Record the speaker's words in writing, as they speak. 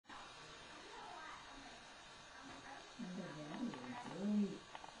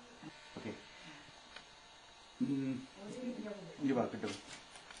இங்கே பார்க்கட்டும்.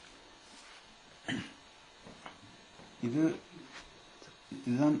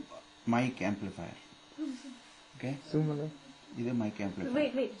 இதுதான் மைக் ஆம்பிளிஃபயர். ஓகே, இது மைக்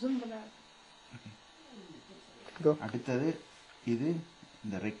ஆம்பிளிஃபயர். அடுத்தது இது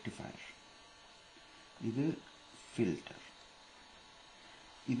இந்த ரெக்டிஃபயர், இது ஃபில்டர்,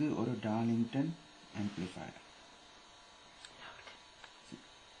 இது ஒரு டார்லிங்டன் ஆம்பிளிஃபயர்.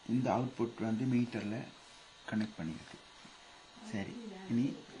 இந்த அவுட்புட் வந்து மீட்டரில் கனெக்ட் பண்ணியிருக்கு. சரி, இனி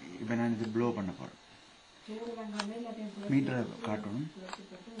இப்போ நான் இது ப்ளோ பண்ண போகிறேன். மீட்டரை காட்டணும்.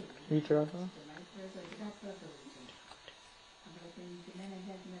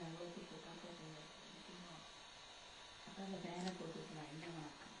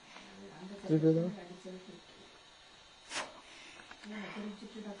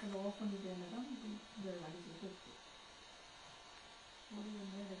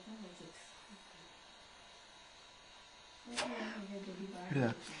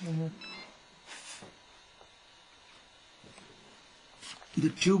 இந்த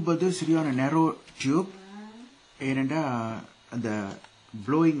டியூப் வந்து சரியான நேரோ டியூப். ஏனெண்டா அந்த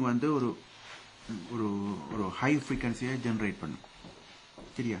ப்ளோயிங் வந்து ஒரு ஒரு ஒரு ஹை ஃப்ரீக்வன்சியை ஜென்ரேட் பண்ணும்.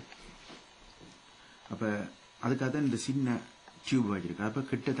 சரியா? அப்போ அதுக்காக தான் இந்த சின்ன டியூப் வச்சிருக்கு. அப்போ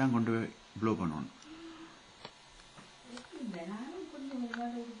கிட்ட தான் கொண்டு போய் ப்ளோ பண்ணணும்.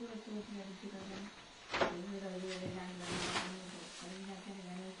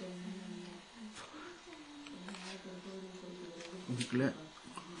 இதுக்குள்ள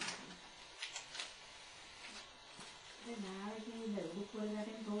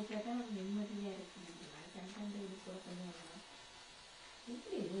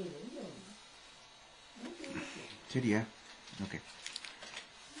சரியா? ஓகே,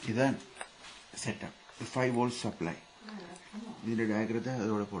 இதுதான் செட்டப். 5 volt supply. இதோட டயக்ராத்தை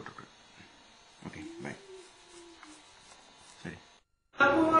அதோட போட்டிருக்கு. Okay, by.